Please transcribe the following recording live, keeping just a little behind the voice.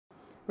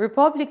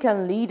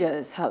Republican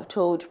leaders have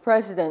told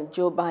President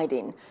Joe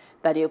Biden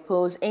that they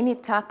oppose any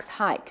tax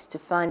hikes to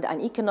fund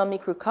an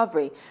economic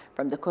recovery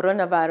from the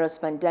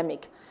coronavirus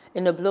pandemic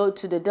in a blow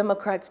to the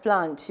Democrats'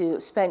 plan to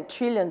spend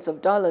trillions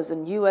of dollars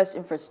on U.S.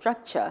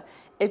 infrastructure,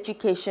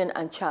 education,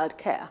 and child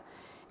care.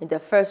 In their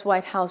first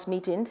White House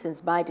meeting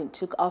since Biden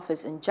took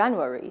office in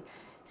January,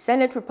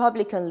 Senate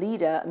Republican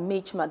leader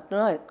Mitch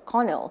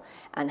McConnell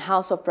and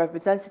House of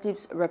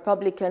Representatives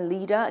Republican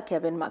leader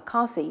Kevin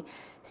McCarthy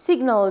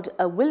signaled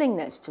a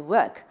willingness to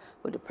work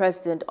with the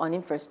president on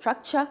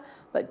infrastructure,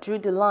 but drew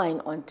the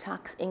line on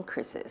tax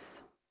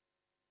increases.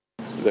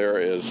 There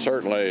is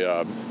certainly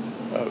a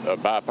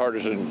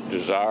bipartisan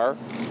desire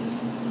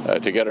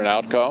to get an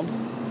outcome.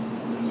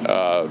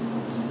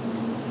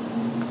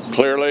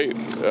 Clearly,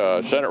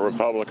 Senate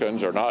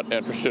Republicans are not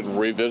interested in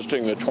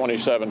revisiting the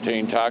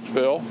 2017 tax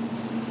bill.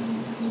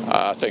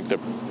 I think the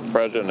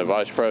president and the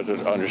vice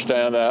president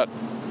understand that.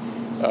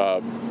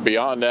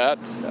 Beyond that,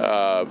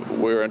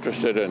 we're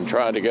interested in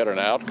trying to get an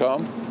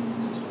outcome.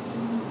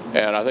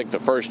 And I think the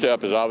first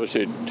step is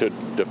obviously to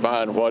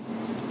define what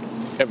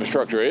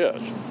infrastructure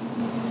is.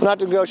 Not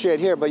to negotiate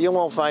here, but you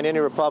won't find any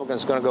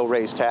Republicans going to go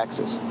raise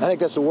taxes. I think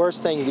that's the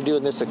worst thing you can do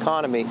in this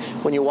economy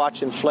when you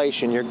watch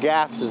inflation. Your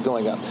gas is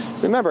going up.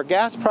 Remember,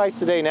 gas price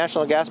today,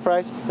 national gas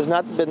price, has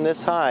not been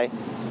this high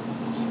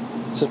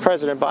since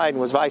President Biden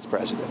was vice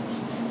president.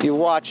 You're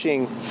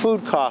watching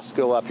food costs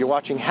go up. You're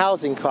watching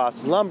housing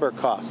costs, lumber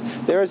costs.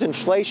 There is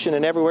inflation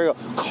in everywhere you go.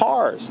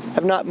 Cars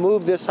have not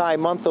moved this high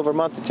month over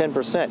month to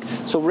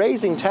 10%. So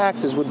raising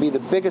taxes would be the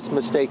biggest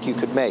mistake you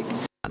could make.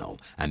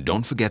 And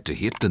don't forget to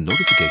hit the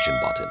notification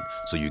button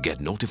so you get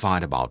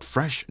notified about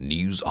fresh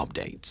news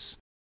updates.